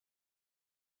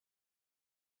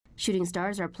Shooting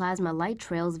stars are plasma light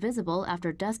trails visible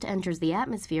after dust enters the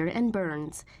atmosphere and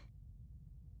burns.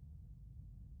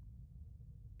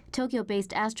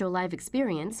 Tokyo-based Astro Live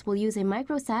Experience will use a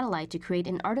microsatellite to create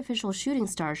an artificial shooting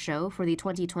star show for the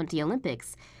 2020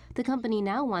 Olympics. The company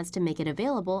now wants to make it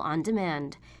available on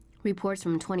demand. Reports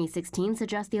from 2016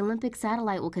 suggest the Olympic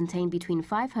satellite will contain between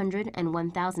 500 and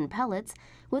 1,000 pellets,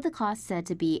 with the cost said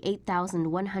to be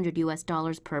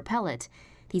 $8,100 per pellet.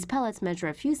 These pellets measure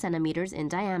a few centimeters in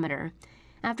diameter.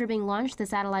 After being launched, the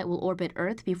satellite will orbit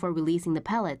Earth before releasing the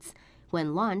pellets.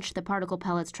 When launched, the particle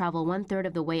pellets travel 1/3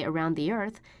 of the way around the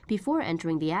Earth before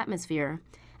entering the atmosphere.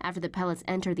 After the pellets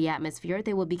enter the atmosphere,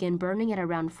 they will begin burning at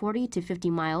around 40 to 50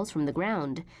 miles from the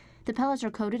ground. The pellets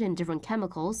are coated in different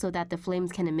chemicals so that the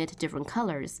flames can emit different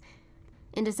colors.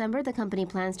 In December, the company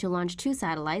plans to launch 2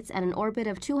 satellites at an orbit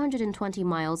of 220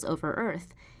 miles over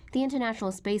Earth. The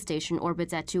International Space Station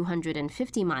orbits at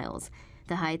 250 miles.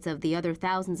 The heights of the other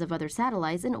thousands of other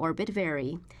satellites in orbit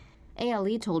vary.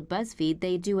 ALE told BuzzFeed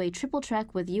they do a triple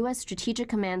check with U.S. Strategic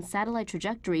Command's satellite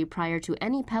trajectory prior to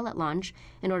any pellet launch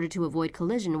in order to avoid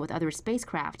collision with other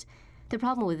spacecraft. The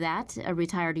problem with that, a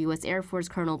retired U.S. Air Force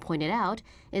colonel pointed out,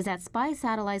 is that spy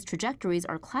satellites' trajectories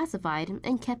are classified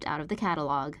and kept out of the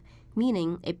catalog,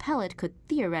 meaning a pellet could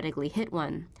theoretically hit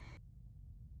one.